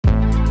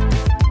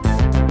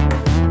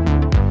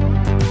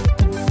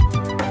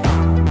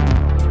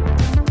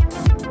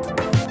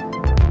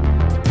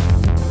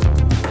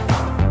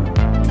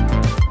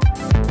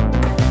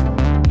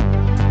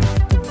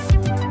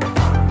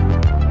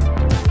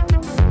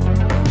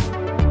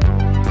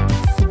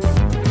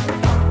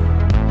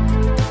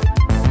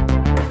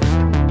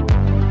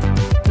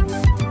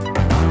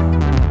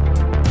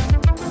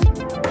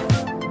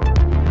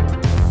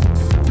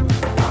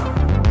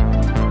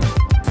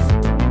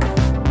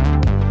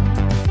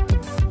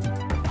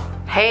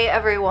Hey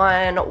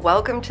everyone,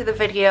 welcome to the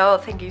video.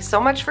 Thank you so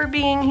much for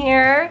being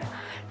here.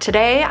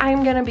 Today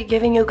I'm gonna be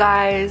giving you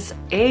guys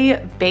a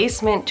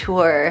basement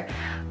tour.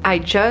 I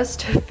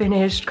just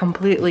finished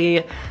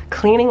completely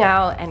cleaning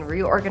out and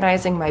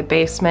reorganizing my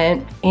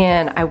basement,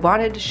 and I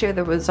wanted to share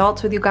the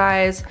results with you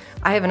guys.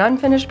 I have an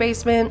unfinished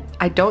basement.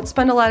 I don't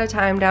spend a lot of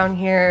time down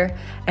here,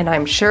 and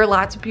I'm sure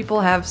lots of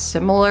people have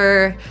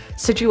similar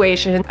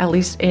situations, at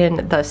least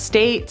in the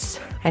States.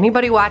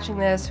 Anybody watching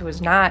this who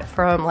is not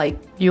from like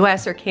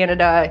US or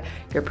Canada,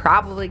 you're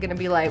probably gonna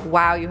be like,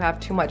 wow, you have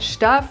too much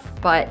stuff,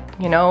 but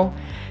you know,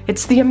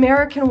 it's the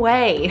American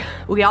way.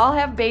 We all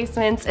have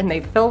basements and they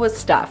fill with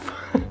stuff.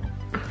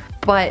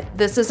 But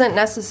this isn't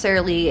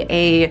necessarily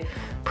a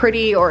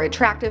pretty or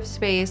attractive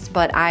space,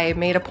 but I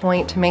made a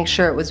point to make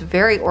sure it was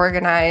very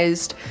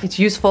organized, it's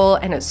useful,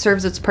 and it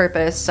serves its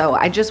purpose. So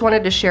I just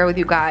wanted to share with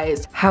you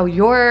guys how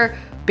your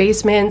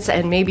basements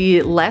and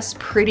maybe less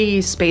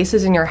pretty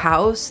spaces in your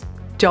house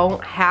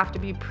don't have to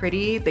be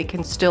pretty. They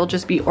can still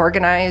just be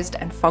organized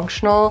and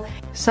functional.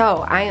 So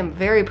I am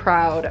very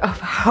proud of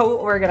how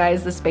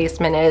organized this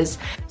basement is.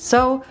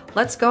 So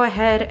let's go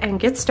ahead and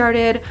get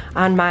started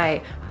on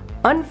my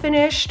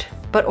unfinished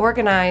but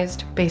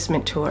organized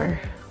basement tour.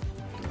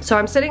 So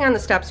I'm sitting on the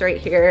steps right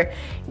here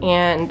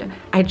and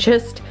I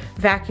just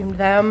vacuumed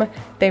them.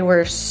 They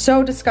were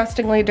so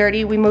disgustingly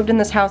dirty. We moved in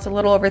this house a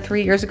little over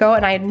 3 years ago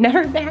and I had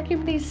never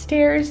vacuumed these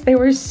stairs. They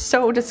were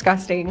so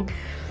disgusting.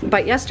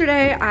 But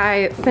yesterday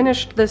I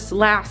finished this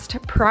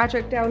last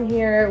project down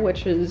here,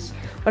 which is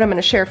what I'm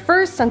gonna share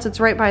first since it's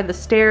right by the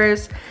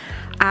stairs.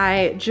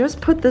 I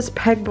just put this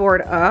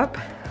pegboard up.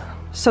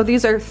 So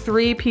these are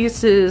 3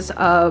 pieces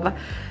of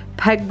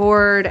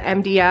pegboard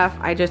MDF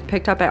I just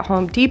picked up at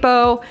Home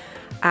Depot.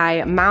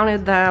 I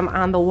mounted them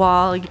on the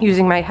wall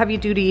using my heavy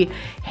duty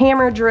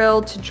hammer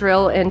drill to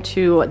drill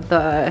into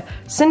the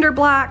cinder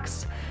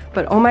blocks.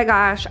 But oh my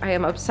gosh, I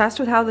am obsessed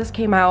with how this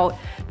came out.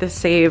 This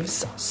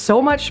saves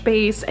so much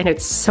space and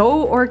it's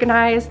so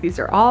organized. These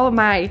are all of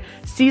my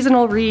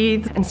seasonal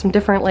wreaths and some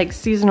different like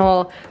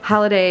seasonal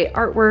holiday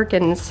artwork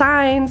and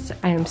signs.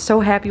 I am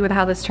so happy with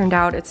how this turned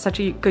out. It's such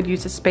a good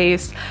use of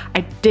space.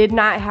 I did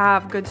not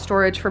have good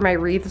storage for my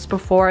wreaths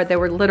before. They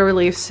were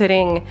literally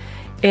sitting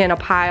in a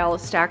pile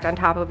stacked on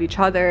top of each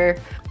other.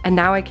 And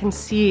now I can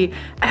see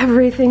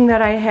everything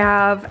that I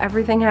have.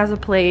 Everything has a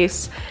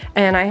place.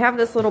 And I have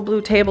this little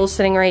blue table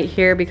sitting right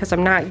here because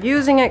I'm not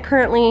using it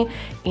currently.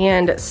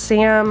 And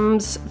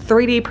Sam's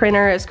 3D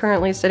printer is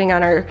currently sitting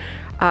on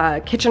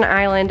our kitchen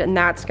island, and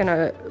that's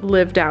gonna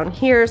live down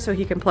here so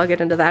he can plug it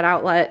into that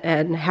outlet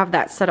and have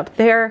that set up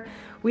there.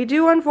 We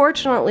do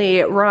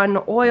unfortunately run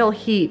oil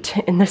heat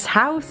in this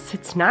house.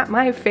 It's not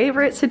my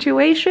favorite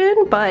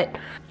situation, but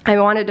I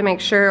wanted to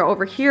make sure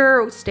over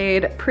here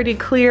stayed pretty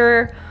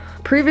clear.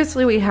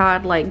 Previously we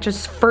had like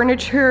just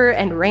furniture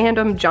and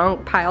random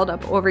junk piled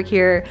up over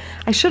here.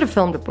 I should have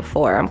filmed it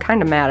before. I'm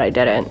kind of mad I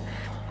didn't.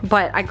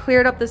 But I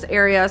cleared up this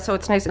area so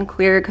it's nice and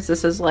clear because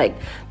this is like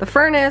the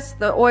furnace,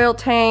 the oil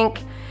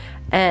tank,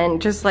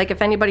 and just like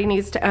if anybody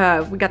needs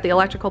to, we got the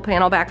electrical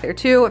panel back there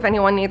too. If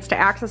anyone needs to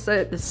access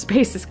it, the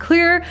space is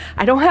clear.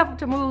 I don't have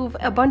to move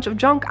a bunch of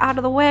junk out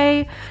of the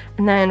way.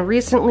 And then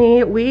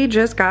recently we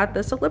just got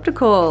this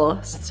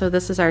elliptical. So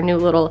this is our new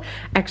little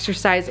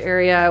exercise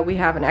area. We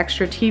have an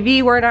extra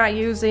TV we're not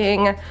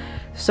using.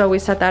 So we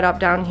set that up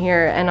down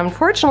here, and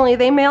unfortunately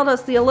they mailed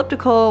us the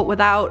elliptical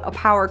without a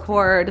power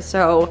cord,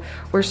 so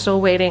we're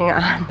still waiting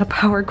on the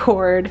power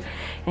cord,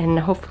 and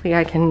hopefully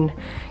I can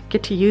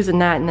get to using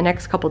that in the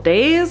next couple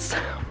days.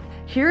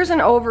 Here's an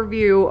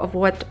overview of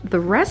what the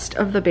rest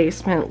of the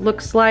basement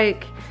looks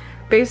like.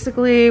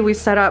 Basically, we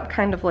set up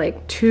kind of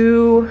like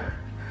 2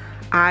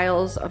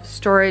 aisles of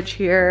storage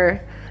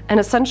here. And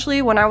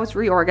essentially when I was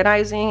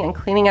reorganizing and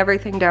cleaning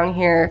everything down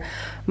here,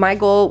 my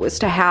goal was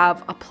to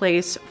have a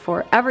place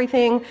for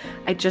everything.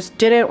 I just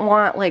didn't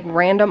want like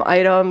random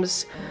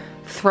items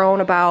thrown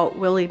about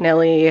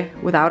willy-nilly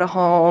without a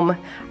home.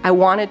 I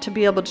wanted to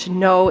be able to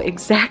know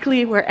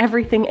exactly where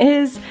everything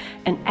is,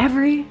 and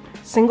every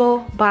single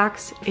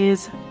box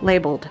is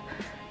labeled.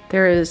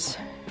 There is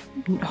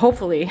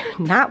hopefully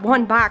not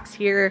one box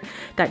here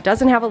that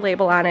doesn't have a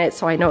label on it,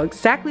 so I know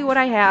exactly what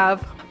I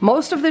have.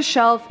 Most of this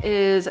shelf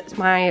is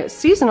my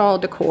seasonal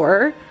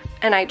decor,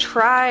 and I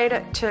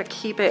tried to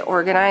keep it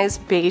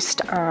organized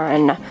based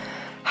on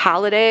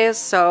holidays.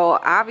 So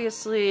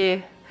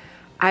obviously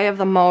I have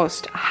the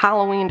most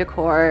Halloween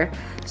decor.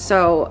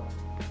 So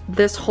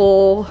this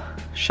whole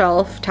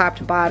shelf, top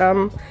to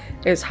bottom,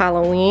 is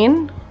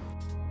Halloween.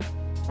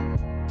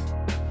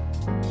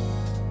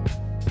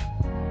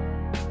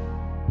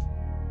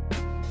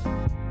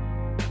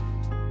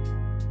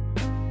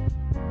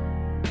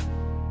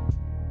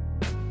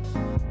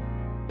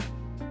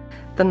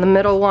 Then the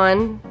middle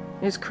one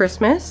is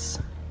Christmas,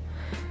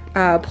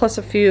 plus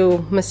a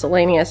few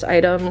miscellaneous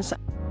items.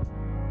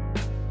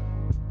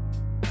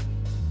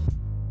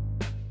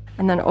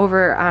 And then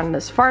over on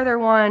this farther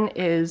one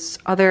is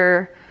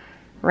other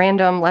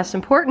random, less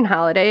important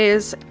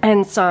holidays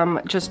and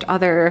some just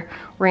other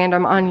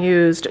random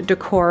unused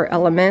decor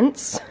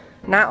elements.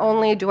 Not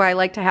only do I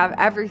like to have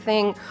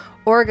everything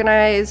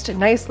organized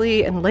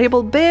nicely in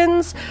labeled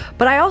bins,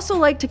 but I also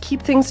like to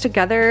keep things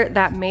together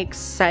that make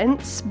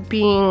sense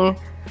being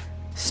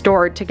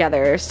stored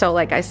together. So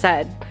like I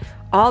said,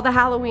 all the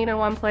Halloween in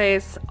one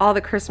place, all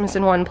the Christmas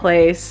in one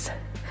place.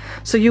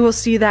 So you will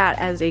see that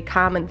as a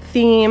common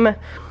theme.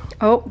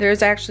 Oh,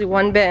 there's actually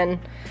one bin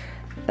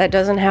that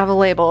doesn't have a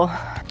label.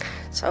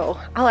 So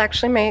I'll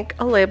actually make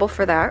a label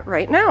for that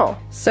right now.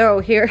 So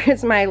here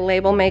is my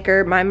label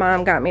maker. My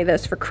mom got me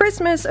this for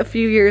Christmas a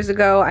few years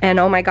ago, and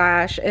oh my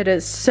gosh, it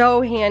is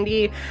so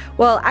handy.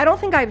 Well, I don't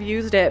think I've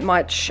used it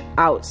much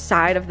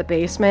outside of the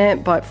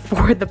basement, but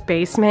for the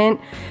basement,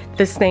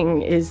 this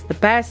thing is the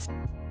best.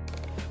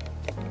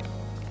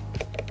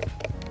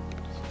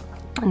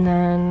 And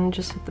then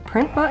just hit the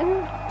print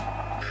button.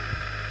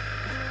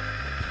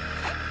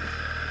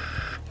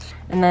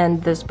 And then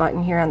this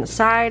button here on the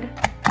side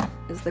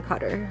is the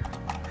cutter.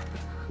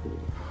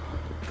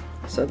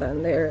 So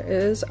then there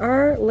is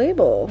our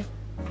label.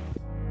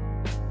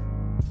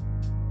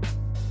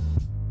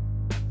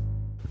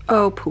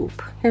 Oh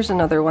poop, here's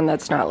another one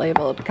that's not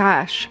labeled.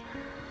 Gosh,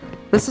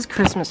 this is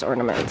Christmas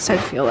ornaments, I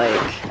feel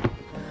like.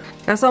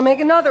 Guess I'll make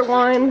another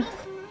one.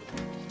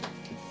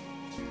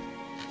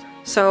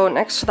 So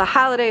next to the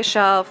holiday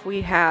shelf,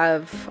 we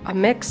have a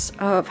mix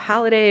of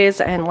holidays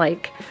and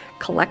like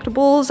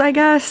collectibles, I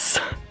guess.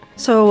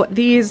 So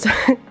these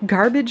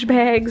garbage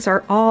bags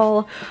are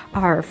all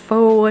our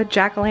faux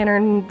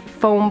jack-o'-lantern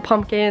foam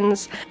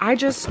pumpkins. I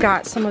just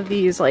got some of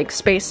these like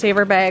space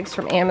saver bags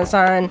from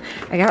Amazon.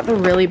 I got the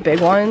really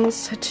big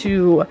ones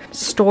to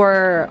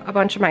store a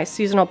bunch of my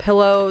seasonal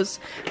pillows.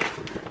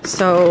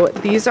 So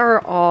these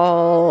are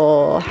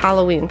all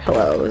Halloween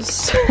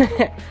pillows.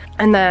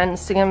 And then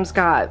Sam's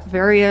got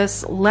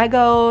various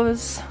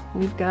Legos.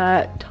 We've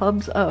got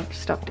tubs of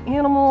stuffed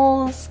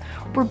animals.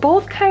 We're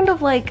both kind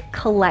of like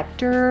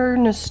collector,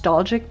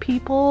 nostalgic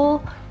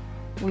people.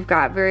 We've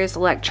got various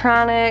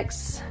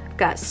electronics. I've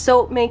got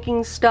soap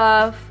making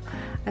stuff.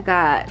 I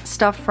got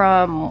stuff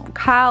from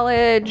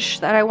college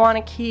that I want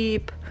to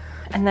keep.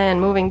 And then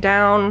moving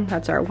down,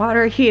 that's our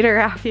water heater,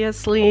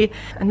 obviously.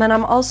 And then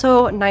I'm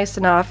also nice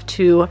enough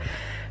to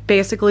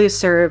basically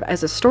serve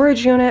as a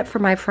storage unit for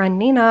my friend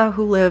Nina,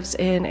 who lives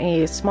in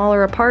a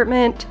smaller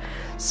apartment.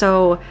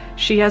 So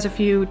she has a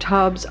few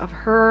tubs of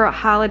her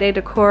holiday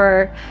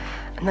decor.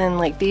 And then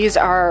like these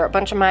are a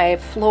bunch of my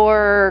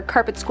floor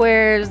carpet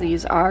squares.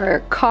 These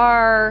are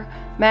car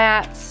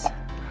mats.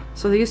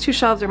 So these two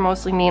shelves are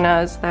mostly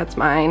Nina's, that's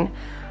mine.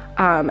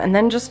 And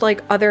then just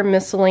like other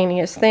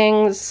miscellaneous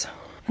things.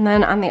 And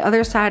then on the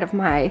other side of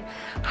my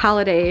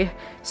holiday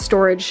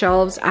storage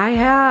shelves, I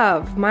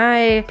have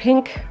my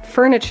pink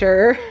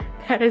furniture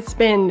that has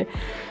been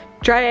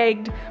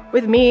dragged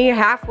with me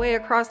halfway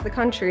across the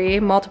country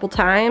multiple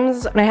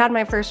times. When I had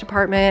my first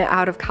apartment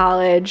out of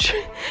college,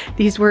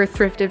 these were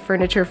thrifted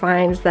furniture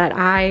finds that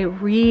I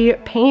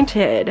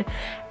repainted,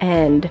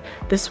 and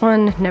this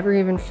one never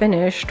even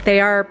finished.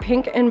 They are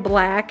pink and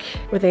black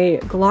with a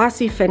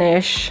glossy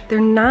finish. They're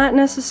not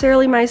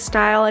necessarily my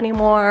style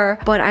anymore,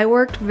 but I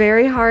worked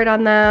very hard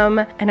on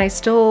them and I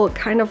still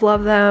kind of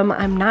love them.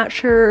 I'm not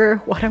sure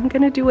what I'm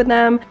gonna do with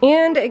them.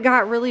 And it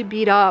got really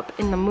beat up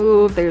in the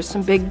move. There's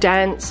some big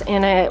dents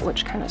in it,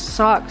 which kind of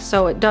sucks.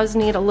 So it does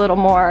need a little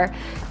more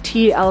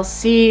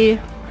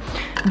TLC.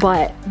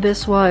 But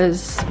this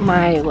was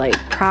my like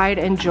pride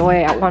and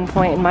joy at one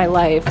point in my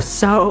life.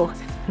 So,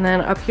 and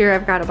then up here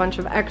I've got a bunch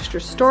of extra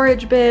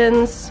storage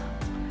bins.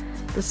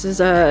 This is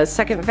a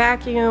second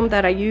vacuum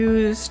that I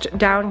used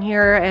down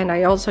here, and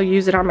I also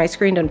use it on my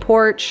screened-in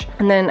porch.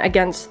 And then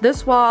against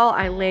this wall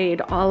I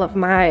laid all of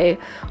my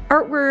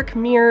artwork,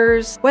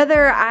 mirrors.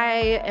 Whether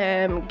I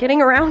am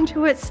getting around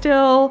to it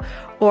still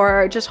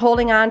or just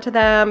holding on to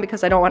them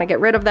because I don't want to get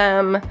rid of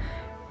them,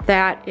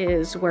 that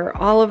is where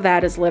all of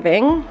that is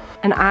living.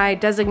 And I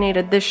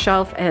designated this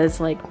shelf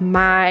as like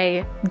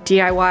my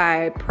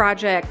DIY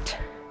project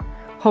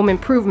home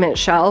improvement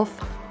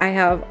shelf. I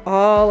have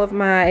all of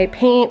my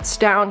paints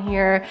down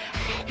here.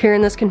 Here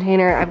in this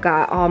container, I've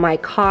got all my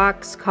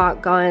caulks,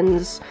 caulk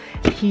guns,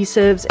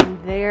 adhesives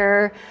in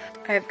there.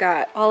 I've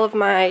got all of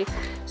my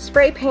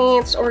spray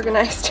paints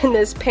organized in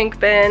this pink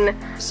bin.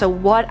 So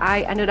what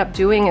I ended up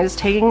doing is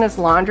taking this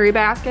laundry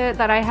basket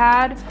that I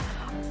had,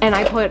 and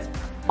I put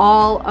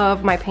all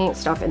of my paint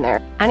stuff in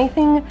there.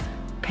 Anything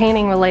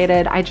painting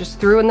related, I just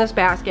threw in this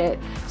basket.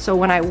 So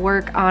when I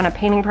work on a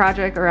painting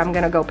project or I'm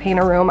gonna go paint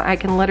a room, I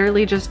can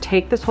literally just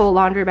take this whole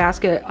laundry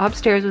basket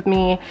upstairs with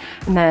me,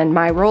 and then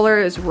my roller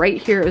is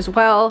right here as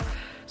well.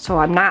 So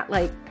I'm not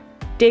like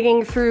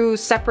digging through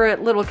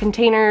separate little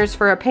containers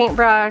for a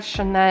paintbrush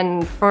and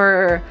then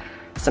for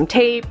some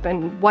tape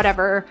and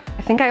whatever.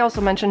 I think I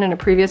also mentioned in a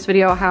previous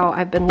video how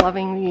I've been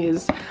loving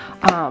these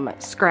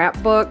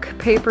scrapbook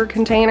paper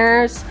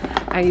containers.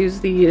 I use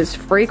these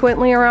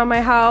frequently around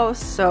my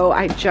house, so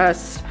I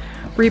just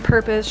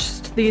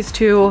repurposed these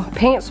two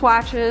paint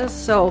swatches.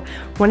 So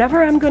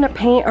whenever I'm gonna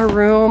paint a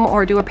room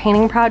or do a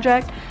painting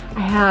project,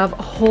 I have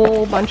a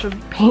whole bunch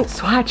of paint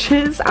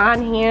swatches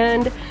on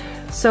hand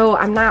so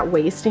I'm not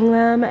wasting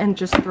them and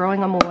just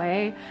throwing them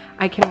away.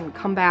 I can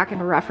come back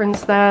and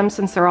reference them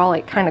since they're all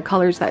like kind of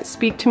colors that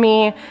speak to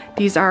me.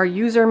 These are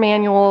user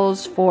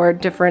manuals for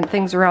different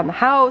things around the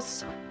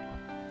house.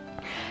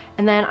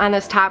 And then on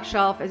this top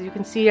shelf, as you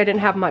can see, I didn't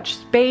have much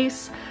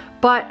space,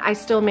 but I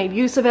still made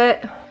use of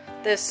it.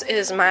 This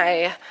is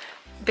my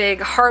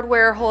big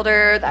hardware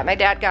holder that my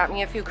dad got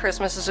me a few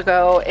Christmases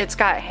ago. It's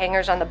got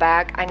hangers on the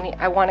back.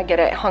 I want to get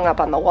it hung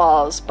up on the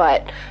walls,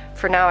 but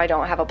for now I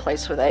don't have a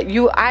place with it.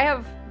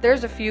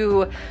 There's a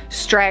few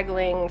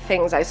straggling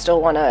things I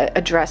still want to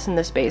address in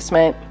this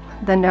basement.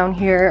 Then down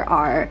here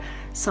are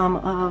some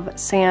of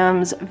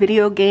Sam's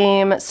video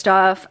game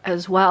stuff,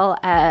 as well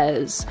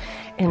as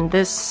in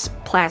this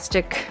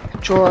plastic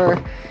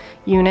drawer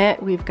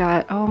unit we've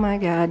got, oh my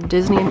god,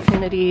 Disney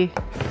Infinity,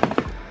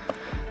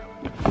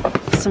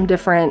 some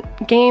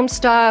different game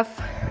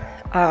stuff.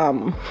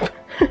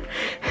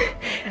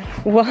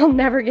 We'll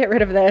never get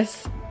rid of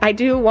this. I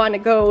do want to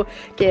go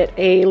get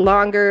a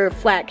longer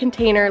flat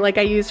container like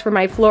I use for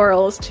my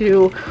florals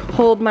to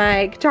hold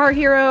my Guitar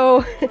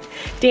Hero,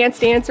 Dance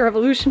Dance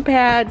Revolution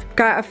pads.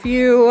 Got a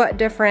few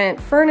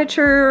different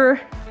furniture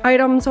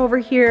items over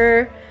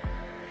here,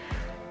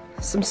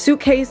 some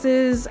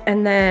suitcases,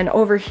 and then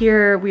over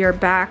here we are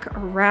back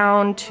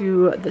around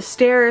to the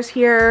stairs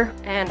here,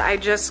 and I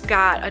just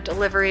got a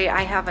delivery.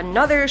 I have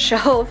another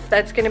shelf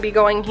that's gonna be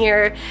going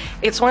here.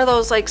 It's one of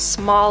those like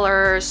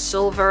smaller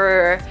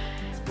silver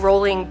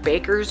rolling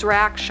baker's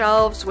rack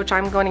shelves, which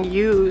I'm going to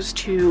use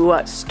to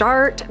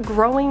start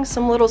growing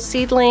some little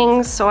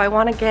seedlings. So I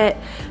want to get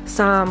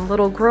some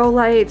little grow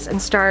lights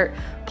and start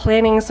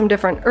planting some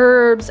different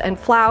herbs and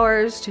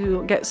flowers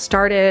to get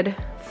started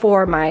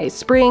for my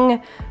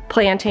spring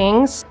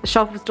plantings. The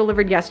shelf was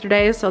delivered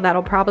yesterday, so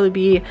that'll probably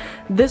be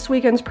this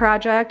weekend's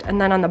project.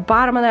 And then on the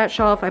bottom of that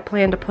shelf, I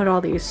plan to put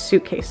all these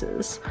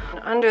suitcases.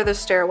 Under the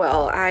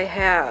stairwell, I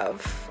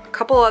have a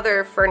couple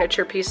other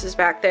furniture pieces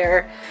back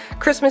there,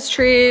 Christmas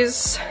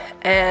trees,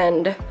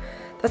 and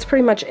that's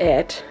pretty much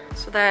it.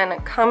 So then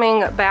coming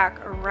back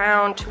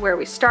around to where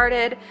we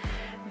started,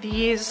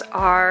 these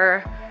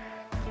are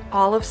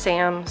all of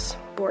Sam's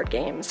board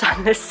games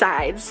on this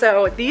side.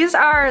 So these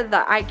are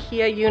the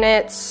IKEA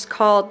units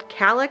called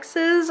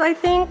Calyxes, I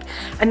think,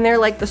 and they're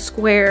like the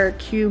square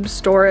cube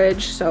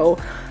storage, so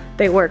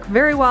they work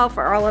very well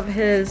for all of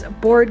his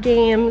board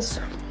games.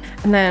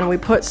 And then we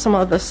put some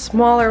of the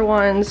smaller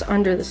ones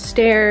under the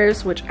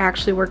stairs, which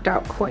actually worked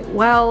out quite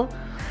well.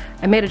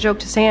 I made a joke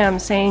to Sam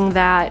saying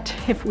that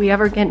if we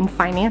ever get in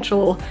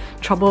financial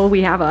trouble,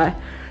 we have a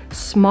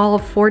small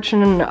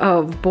fortune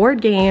of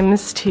board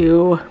games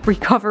to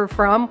recover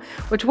from,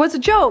 which was a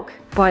joke,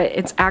 but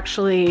it's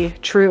actually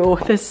true.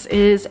 This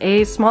is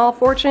a small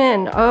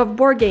fortune of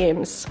board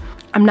games.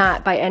 I'm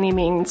not by any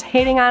means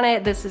hating on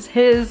it. This is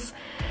his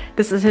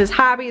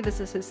hobby, this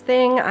is his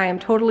thing. I am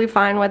totally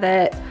fine with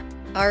it.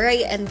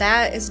 Alright, and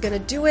that is gonna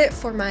do it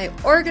for my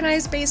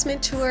organized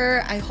basement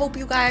tour. I hope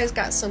you guys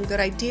got some good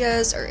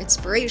ideas or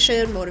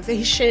inspiration,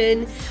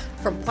 motivation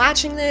from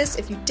watching this.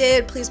 If you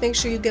did, please make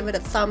sure you give it a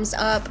thumbs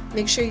up.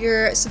 Make sure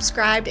you're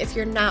subscribed if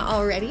you're not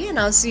already, and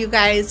I'll see you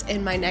guys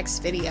in my next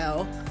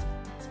video.